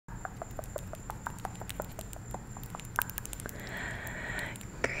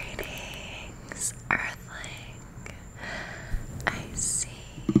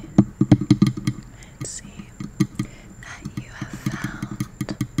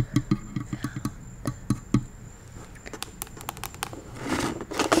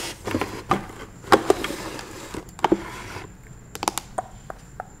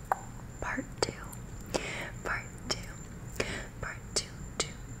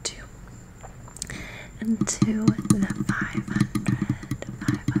into the 500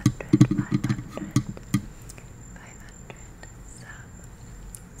 sub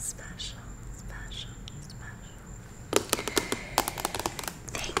special.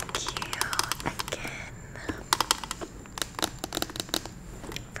 Thank you again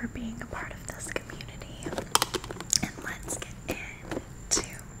for being a part of this community. And let's get into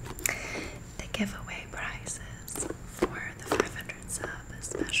the giveaway prizes for the 500 sub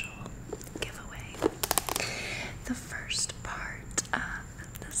special giveaway. The first part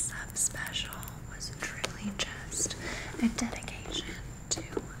of the sub special was truly just a dedication to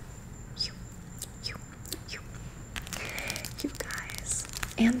you guys,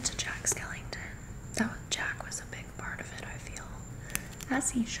 and to Jack Skellington. Jack was a big part of it, I feel,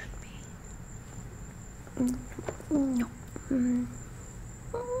 as he should be. No,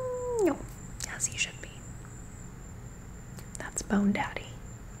 as he should be. That's Bone Daddy.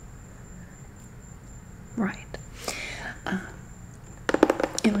 Right.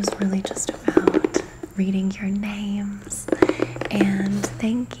 It was really just about reading your names and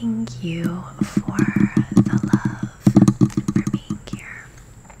thanking you for the love, for being here,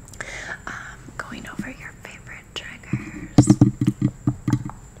 going over your favorite triggers.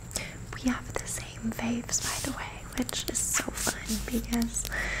 We have the same faves, by the way, which is so fun because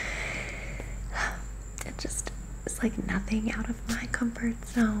it just is like nothing out of my comfort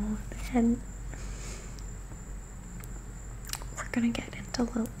zone, and we're gonna get into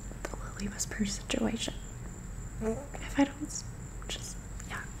the Lily Whisper situation. If I don't just,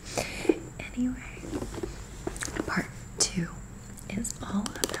 yeah. Anyway, part 2 is all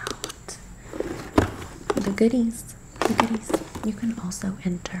about the goodies. You can also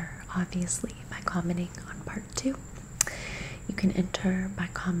enter, obviously, by commenting on part 2. You can enter by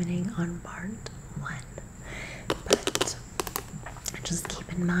commenting on part 1. But just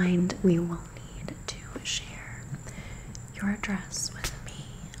keep in mind, we will need to share your address with me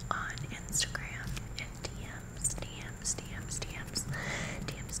on Instagram and DMs.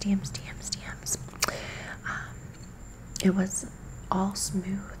 It was all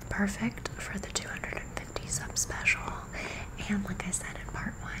smooth, perfect for the 250 sub special. And like I said in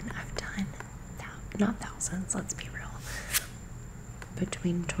part 1, I've done, not thousands, let's be real,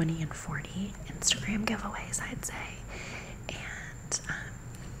 between 20 and 40 Instagram giveaways, I'd say. And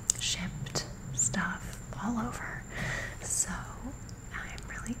shipped stuff all over. So I'm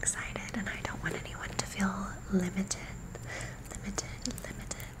really excited, and I don't want anyone to feel limited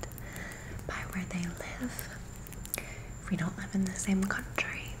by where they live. If we don't live in the same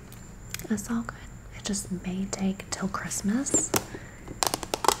country, it's all good. It just may take till Christmas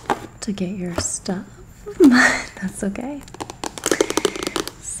to get your stuff, but that's okay.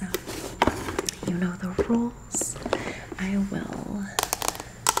 So, you know the rules. I will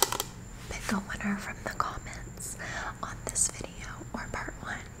pick a winner from the comments on this video or part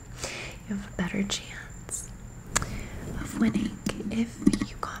 1. You have a better chance of winning if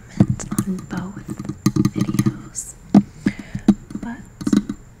you comment on both videos. But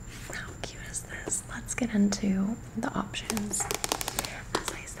how cute is this? Let's get into the options. As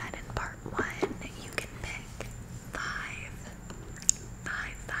I said in part 1, you can pick five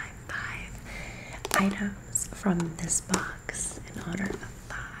items from this box in honor of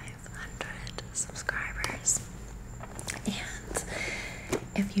 500 subscribers. And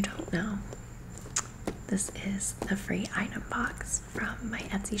if you don't know, this is the free item box from my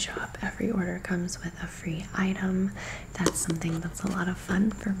Etsy shop. Every order comes with a free item. That's something that's a lot of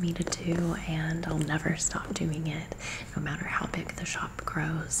fun for me to do, and I'll never stop doing it, no matter how big the shop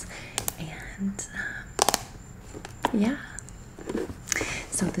grows. And yeah.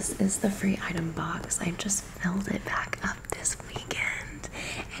 So this is the free item box. I just filled it back up this weekend,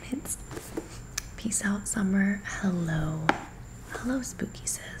 and it's peace out summer. Hello spooky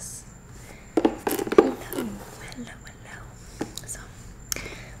sis. Hello. So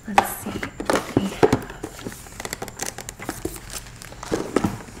let's see what we have.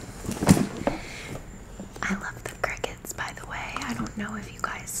 I love the crickets, by the way. I don't know if you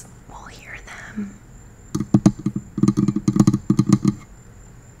guys will hear them,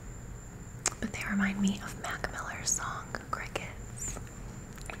 but they remind me of Mac Miller's song Crickets.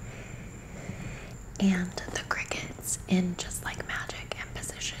 And the crickets in Just Like Magic and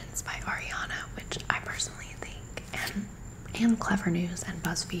Positions by Ariana, which I personally think, and Clever News and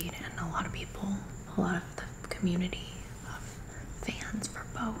BuzzFeed and a lot of people, a lot of the community of fans for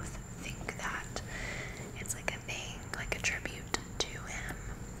both think that it's like a thing, like a tribute to him.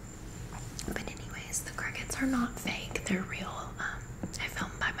 But anyways, the crickets are not fake, they're real. I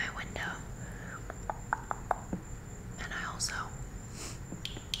filmed by my window. And I also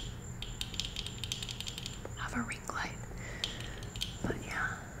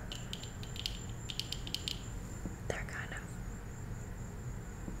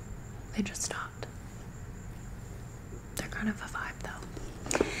They just stopped. They're kind of a vibe though.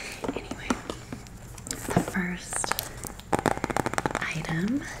 Anyway, the first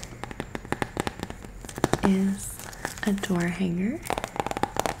item is a door hanger.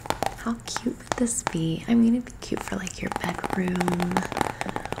 How cute would this be? I mean, it'd be cute for like your bedroom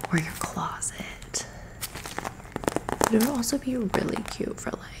or your closet. But it would also be really cute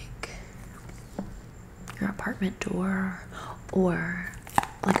for like your apartment door or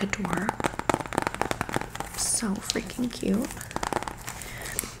like a door. So freaking cute.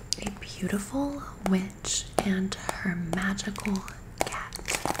 A beautiful witch and her magical cat.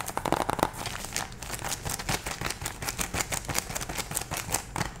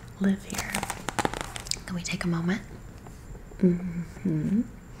 Live here. Can we take a moment?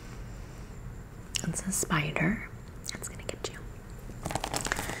 It's a spider. That's gonna get you.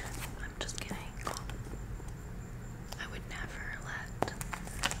 I'm just kidding. I would never let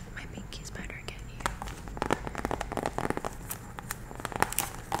my pinky spider get you.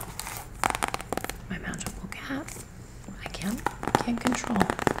 My magical cat. I can't control,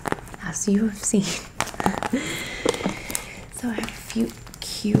 as you have seen. So I have a few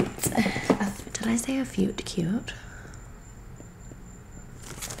cute. Did I say a few cute?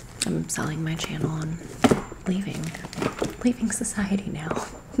 I'm selling my channel and leaving society now.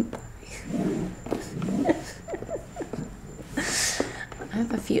 I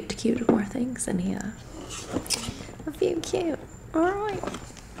have a few cute more things in here. A few cute. Alright.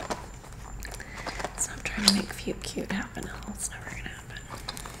 So I'm trying to make few cute happen. It's never gonna happen.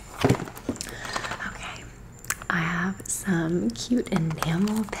 Okay. I have some cute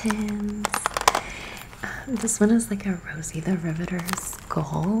enamel pins. This one is like a Rosie the Riveter's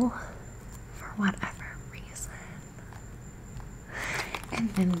skull for whatever reason. And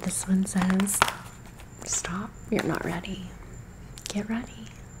then this one says, stop, you're not ready. Get ready.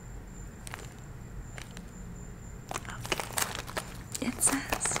 Okay. It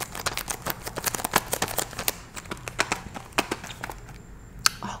says,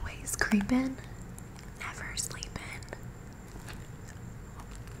 always creepin', never sleepin'.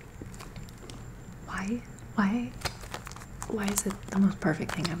 Why is it the most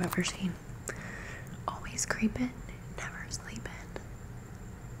perfect thing I've ever seen? Always creepin', never sleepin'.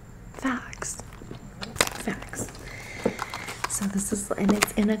 Facts. So this is, and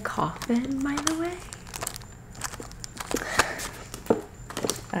it's in a coffin, by the way.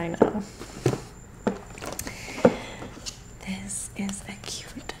 I know. This is a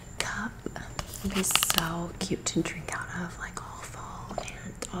cute cup. It'd be so cute to drink out of, like all fall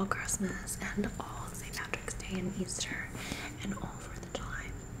and all Christmas and all St. Patrick's Day and Easter and all 4th of July.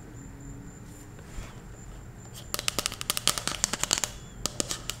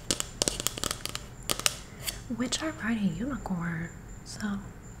 Which are riding unicorn, so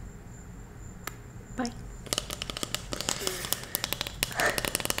bye.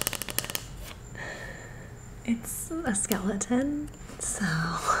 It's a skeleton, so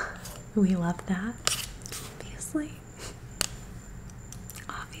we love that, obviously.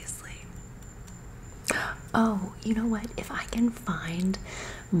 Oh, you know what? If I can find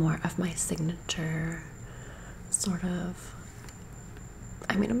more of my signature sort of,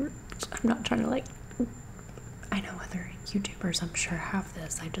 I mean, I'm not trying to like, I know other YouTubers I'm sure have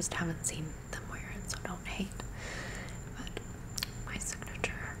this, I just haven't seen them wear it, so don't hate. But my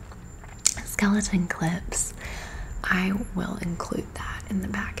signature skeleton clips, I will include that in the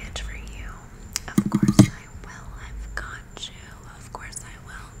package for you. Of course I will. I've got you. Of course I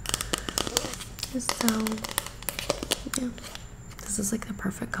will. So, yeah. This is like the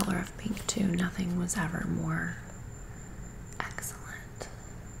perfect color of pink too. Nothing was ever more excellent.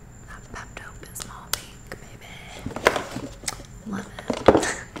 That Pepto-Bismol pink, baby. Love it.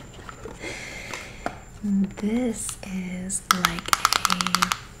 This is like a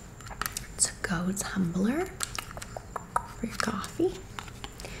to-go tumbler for your coffee,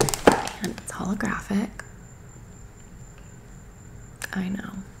 and it's holographic. I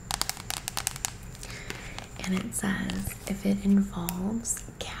know. And it says, if it involves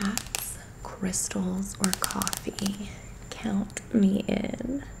cats, crystals, or coffee, count me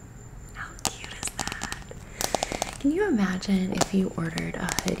in. How cute is that? Can you imagine if you ordered a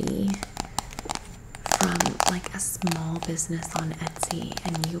hoodie from like a small business on Etsy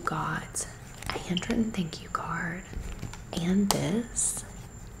and you got a handwritten thank you card and this?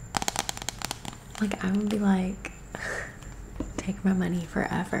 Like, I would be like, take my money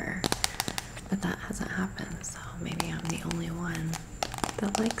forever. But that hasn't happened, so maybe I'm the only one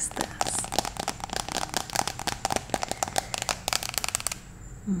that likes this.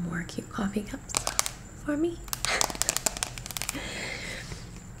 More cute coffee cups for me.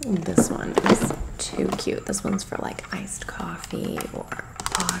 This one is too cute. This one's for like iced coffee or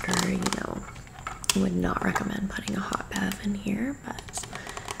water, you know. I would not recommend putting a hot bev in here, but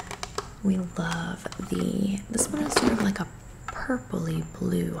we love this one is sort of like a purpley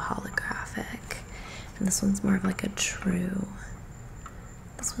blue holographic. And this one's more of like a true,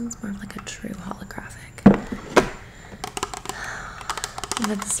 holographic.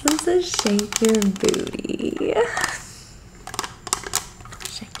 But this one says shake your booty.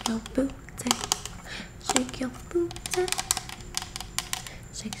 Shake your booty. Shake your booty.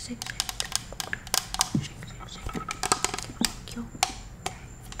 Shake, shake, shake. Shake, shake, shake. Shake your booty.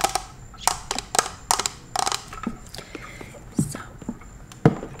 So,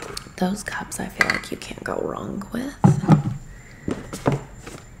 those cups I feel like you can't go wrong with.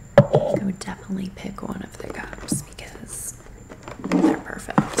 I would definitely pick one of their cups because they're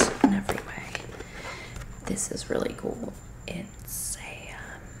perfect in every way. This is really cool. It's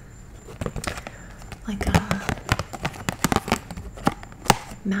like a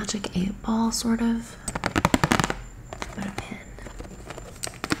magic 8-ball sort of, but a pin.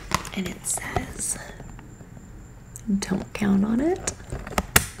 And it says, don't count on it.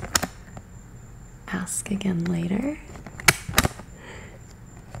 Ask again later.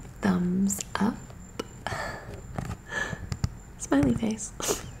 Thumbs up. Smiley face.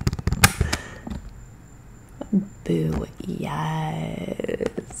 Boo.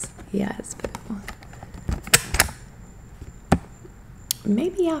 Yes. Yes, boo.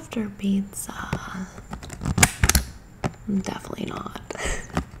 Maybe after pizza. Definitely not.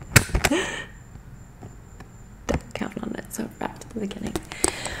 Don't count on it. So back to the beginning.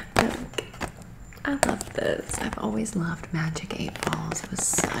 I love this. I've always loved magic 8-balls. It was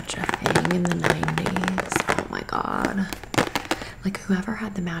such a thing in the 90s. Oh my god. Like whoever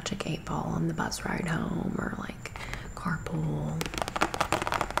had the magic 8-ball on the bus ride home or like carpool,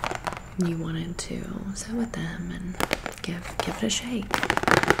 you wanted to sit with them and give it a shake.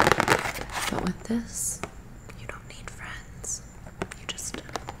 But with this, you don't need friends.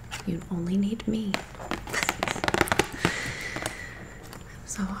 You only need me.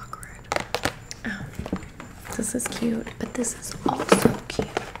 So awkward. Oh, this is cute, but this is also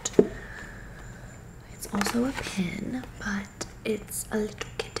cute. It's also a pin, but it's a little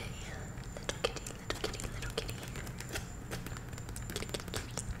kitty. Little kitty, little kitty, little kitty.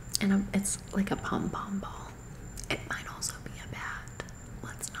 And it's like a pom-pom ball. It might also be a bat.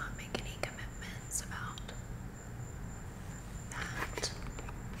 Let's not make any commitments about that.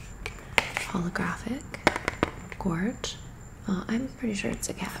 Holographic. Gorge. I'm pretty sure it's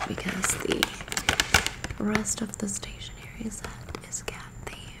a cat because the rest of the stationery set is cat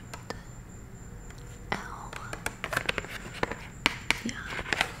themed. Elle. Yeah.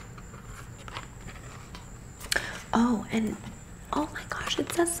 Oh, and oh my gosh,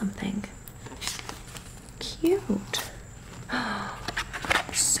 it says something. Cute.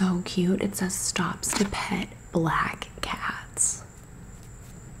 So cute. It says stops to pet black cats.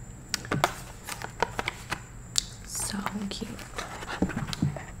 So cute.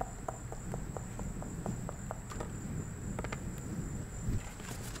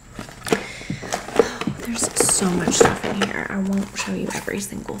 There's so much stuff in here. I won't show you every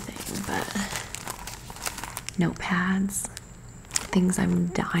single thing, but notepads, things I'm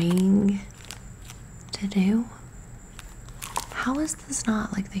dying to do. How is this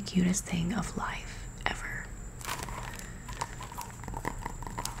not like the cutest thing of life ever?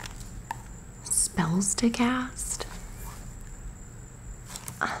 Spells to cast.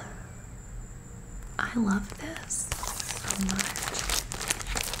 I love this so much.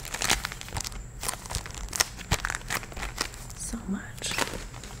 So much.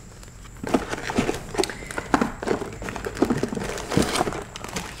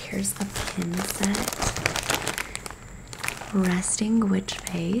 Oh, here's a pin set. Resting witch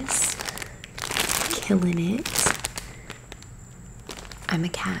face. Killing it. I'm a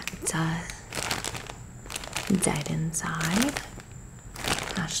cat. Dead inside.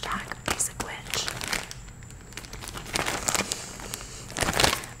 Hashtag basic witch.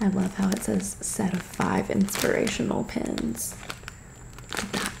 I love how it says set of 5 inspirational pins.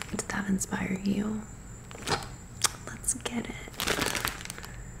 Did that inspire you? Let's get it.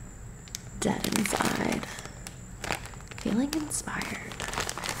 Dead inside. Feeling inspired.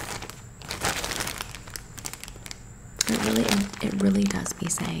 It really does be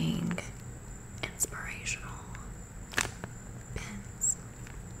saying inspirational pins.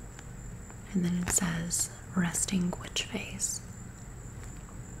 And then it says resting witch face.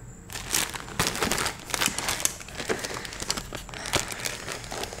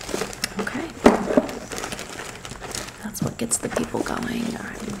 gets the people going.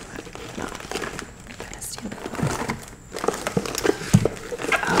 I'm not gonna stand it.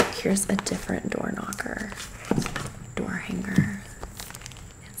 Oh, here's a different door knocker. Door hanger.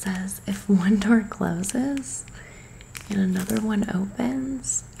 It says, if one door closes and another one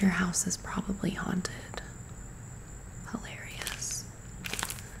opens, your house is probably haunted. Hilarious.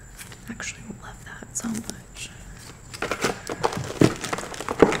 I actually love that so much.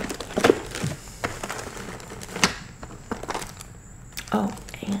 Oh,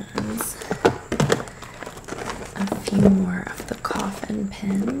 and a few more of the coffin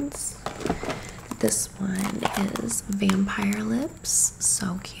pins. This one is vampire lips,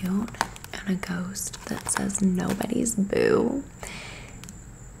 so cute, and a ghost that says nobody's boo.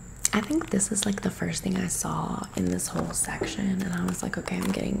 I think this is like the first thing I saw in this whole section, and I was like, okay,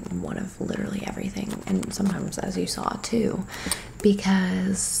 I'm getting one of literally everything, and sometimes, as you saw too,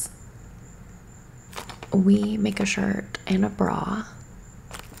 because we make a shirt and a bra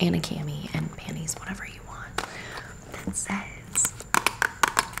and a cami and panties, whatever you want, that says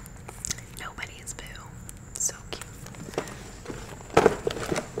nobody's boo. So cute.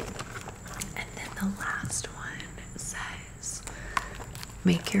 And then the last one says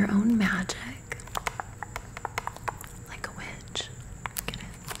make your own magic like a witch. Get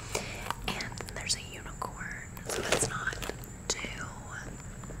it? And there's a unicorn, so it's not too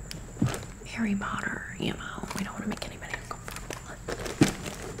Harry Potter, you know. We don't want to make anybody uncomfortable.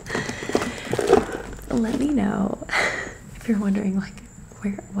 Let me know if you're wondering, like,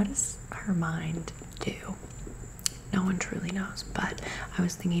 what does her mind do? No one truly knows, but I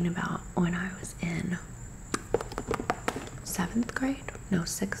was thinking about when I was in 7th grade, no,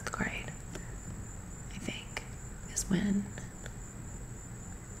 6th grade, I think, is when,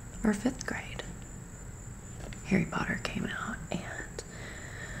 or 5th grade, Harry Potter came out, and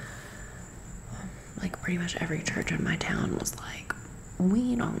like pretty much every church in my town was like,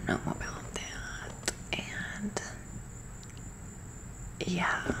 we don't know about that. And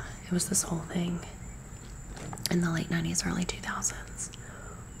yeah, it was this whole thing in the late 90s, early 2000s.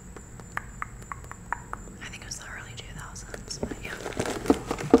 I think it was the early 2000s, but yeah.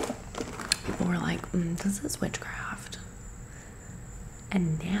 People were like, this is witchcraft.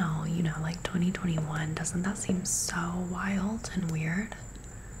 And now, you know, like 2021, doesn't that seem so wild and weird?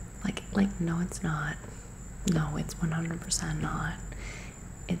 Like, no, it's not. No, it's 100% not.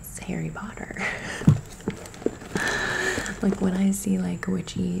 It's Harry Potter. Like, when I see, like,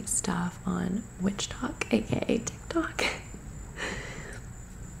 witchy stuff on Witch Talk, aka TikTok,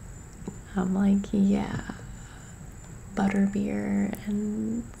 I'm like, yeah, butterbeer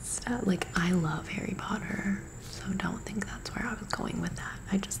and stuff. Like, I love Harry Potter, so don't think that's where I was going with that.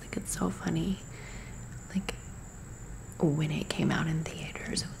 I just think it's so funny. Like, when it came out in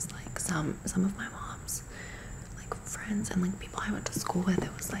theaters, it was like some of my mom's like friends and like people I went to school with, it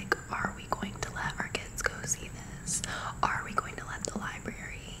was like, are we going to let our kids go see this? Are we going to let the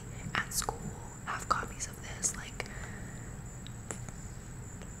library at school have copies of this? Like,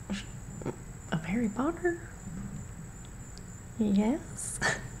 of Harry Potter? Yes.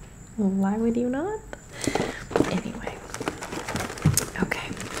 Why would you not? Anyway, okay,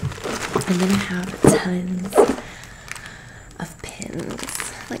 and then I have tons of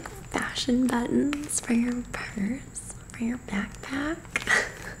pins, like fashion buttons for your purse, for your backpack.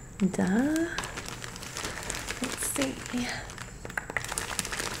 Duh. Let's see.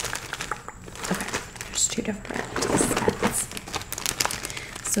 Okay, there's two different sets.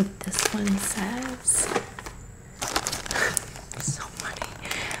 So this one says, so funny,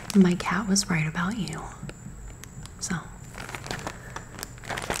 my cat was right about you. So,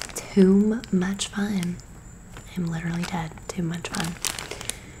 too much fun. I'm literally dead. Too much fun.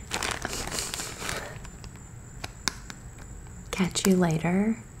 Catch you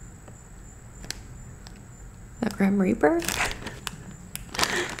later. The Grim Reaper.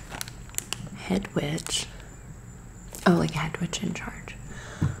 Head witch. Oh, like head witch in charge.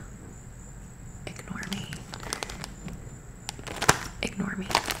 Ignore me. Ignore me.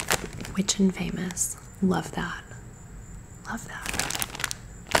 Witch and famous. Love that. Love that.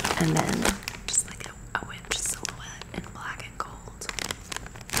 And then just like a witch silhouette in black and gold.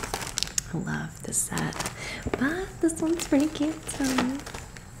 I love this set. But this one's pretty cute too.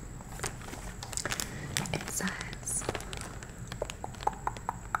 It says,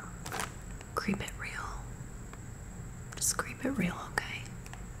 creep it real. Just creep it real, okay?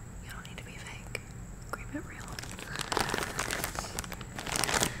 You don't need to be fake. Creep it real.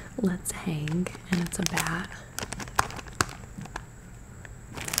 Let's hang, and it's a bat.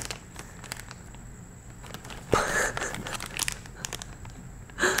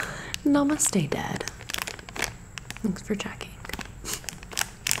 Namaste, dead. Thanks for checking.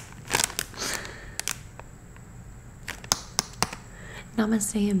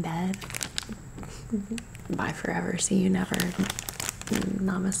 Namaste in bed. Bye forever. See you never.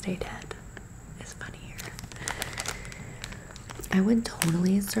 Namaste dead is funnier. I would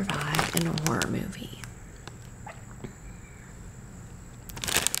totally survive in a horror movie.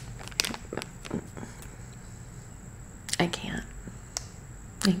 I can't.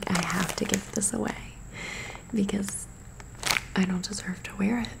 Like, I have to give this away because I don't deserve to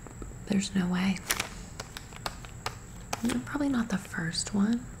wear it. There's no way. I'm probably not the first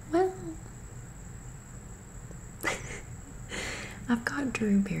one. Well, I've got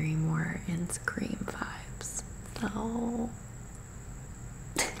Drew Barrymore and Scream vibes, so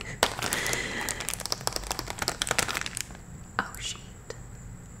oh shit,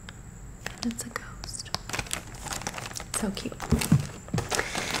 it's a ghost. So cute.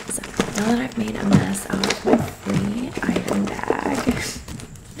 So now that I've made a mess out of my free item bag,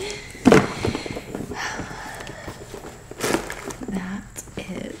 that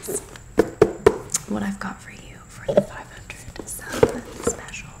is what I've got for you for the 500 sub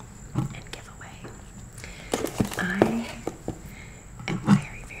special and giveaway. I am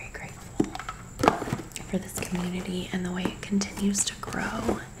very, very grateful for this community and the way it continues to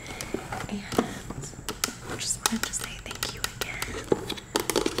grow, and I just wanted to say thank you again.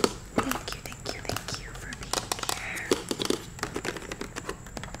 Thank you for being here.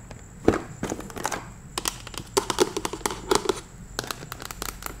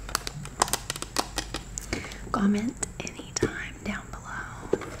 Comment anytime down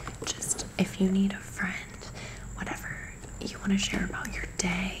below. Just if you need a friend, whatever you want to share about your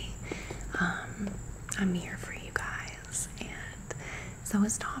day, I'm here for you guys, and so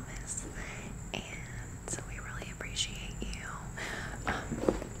is Thomas, and so we really appreciate you.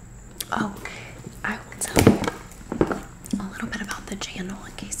 Oh, I will tell you a little bit about the channel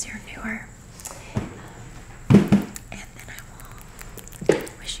in case you're newer, and then I will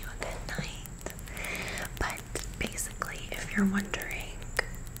wish you a good night. But basically, if you're wondering,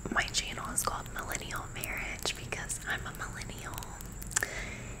 my channel is called Millennial Marriage because I'm a millennial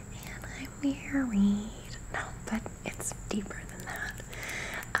and I'm married. No, but it's deeper than that.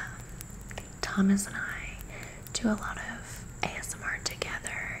 Thomas and I do a lot of ASMR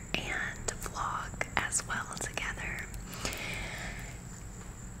together and vlog as well together.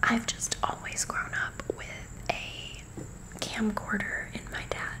 I've just always grown up with a camcorder in my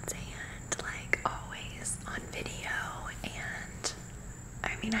dad's hand, like always on video, and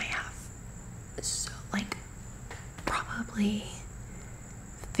I mean, I have so like probably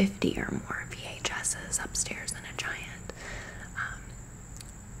 50 or more VHSs upstairs in a giant,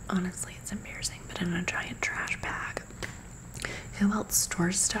 honestly it's embarrassing, but in a giant trash bag. Who else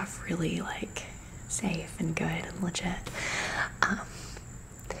stores stuff really like safe and good and legit?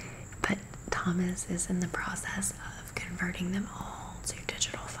 But Thomas is in the process of converting them all to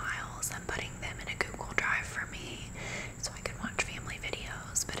digital files and putting them in a Google Drive for me so I can watch family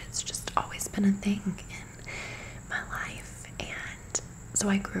videos, but it's just always been a thing in my life, and so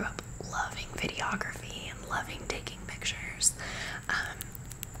I grew up loving videography and loving taking pictures.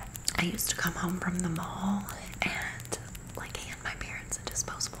 I used to come home from the mall and like hand my parents a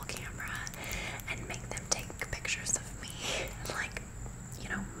disposable camera and make them take pictures of me, like, you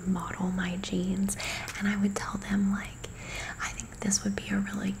know, model my jeans, and I would tell them like, I think this would be a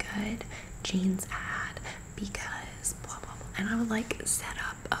really good jeans ad because blah blah blah, and I would like set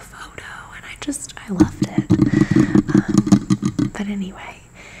up a photo, and I loved it. But anyway,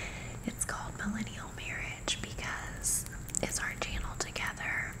 it's called Millennial Marriage because it's our channel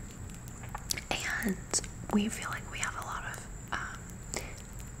together, and we feel like we have a lot of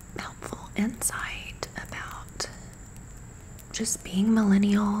helpful insight about just being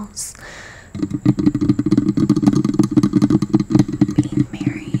millennials, being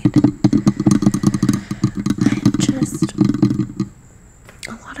married, and just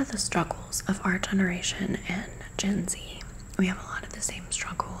a lot of the struggles of our generation and Gen Z. We have a lot of the same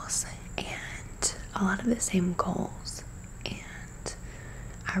struggles and a lot of the same goals, and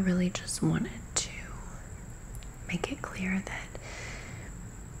I really just wanted to make it clear that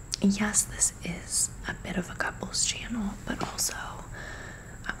yes, this is a bit of a couples channel, but also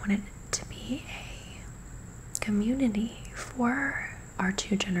I wanted it to be a community for our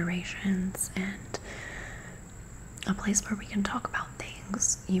two generations and a place where we can talk about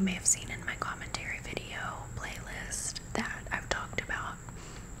things you may have seen in my commentary video playlist that I've talked about,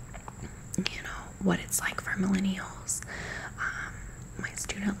 you know, what it's like for millennials, my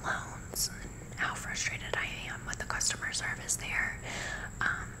student loans, and how frustrated I am with the customer service there.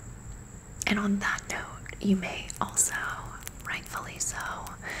 And on that note, you may also, rightfully so,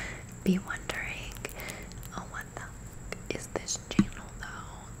 be wondering, oh, what the fuck is this channel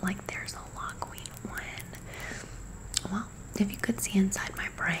though? Like, there's a Law Queen one. Well, if you could see inside my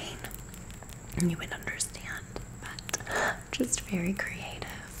brain, you would understand, but just very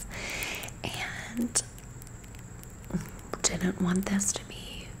creative, and didn't want this to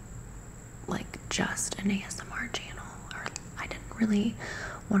be like just an ASMR channel, or I didn't really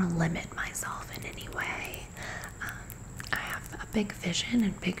want to limit myself in any way. I have a big vision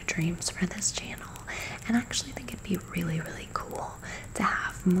and big dreams for this channel, and I actually think it'd be really, really cool to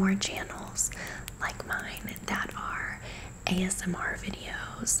have more channels like mine that are ASMR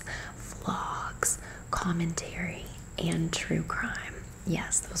videos, vlogs, commentary, and true crime.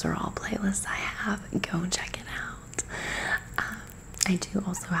 Yes, those are all playlists I have. Go check it out. I do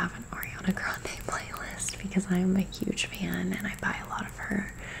also have an Ariana Grande playlist because I'm a huge fan and I buy a lot of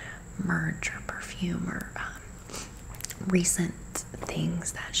her merch or perfume or recent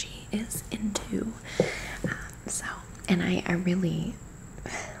things that she is into. And I really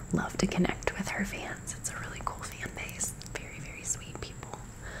love to connect with her fans. It's a really cool fan base. Very, very sweet people,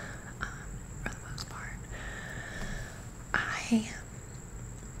 for the most part.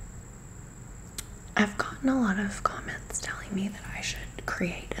 I've gotten a lot of comments telling me that I should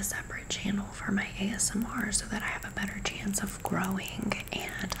create a separate channel for my ASMR so that I have a better chance of growing,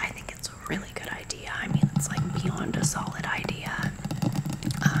 and I think it's a really good idea. I mean, it's like beyond a solid idea.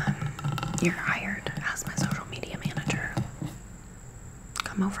 You're hired as my social media manager.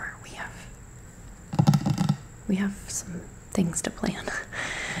 Come over. We have some things to plan.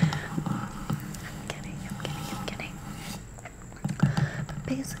 I'm kidding. But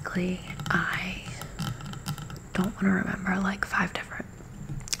basically, I don't want to remember like 5 different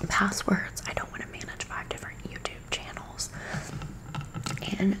passwords. I don't want to manage 5 different YouTube channels.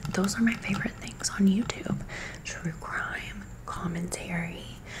 And those are my favorite things on YouTube. True crime, commentary.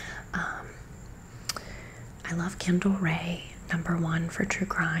 I love Kendall Ray, #1 for true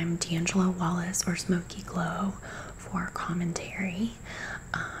crime, D'Angelo Wallace or Smokey Glow for commentary.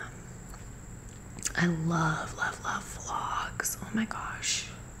 I love vlogs. Oh my gosh.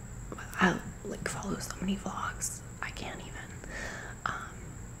 I like follow so many vlogs. I can't even.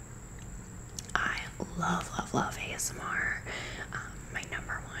 I love ASMR. My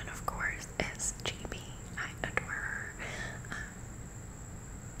 #1, of course, is GB. I adore her.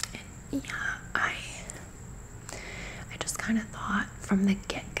 And yeah, I just kind of thought from the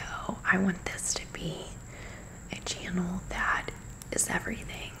get-go, I want this to be a channel that is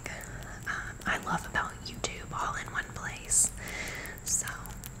everything I love about YouTube all in one place. So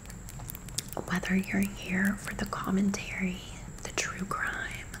whether you're here for the commentary, the true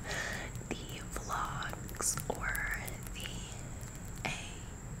crime, the vlogs, or the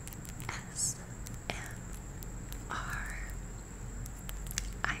ASMR,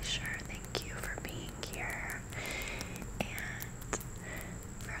 I sure thank you for being here and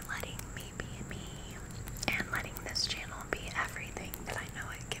for letting me be me and letting this channel be everything that I know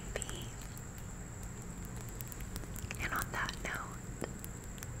it can be. And on that note,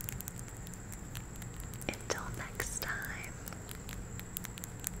 until next time,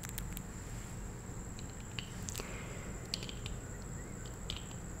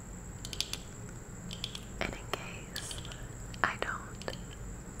 and in case I don't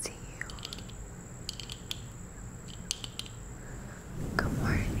see you, good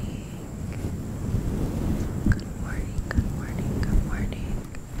morning, good morning, good morning, good morning,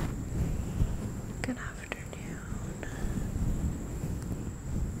 good afternoon,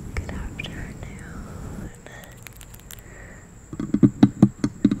 good afternoon, good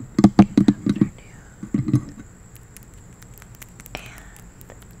afternoon, and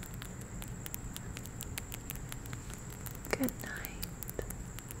good night.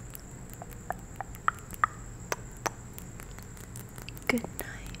 Good night.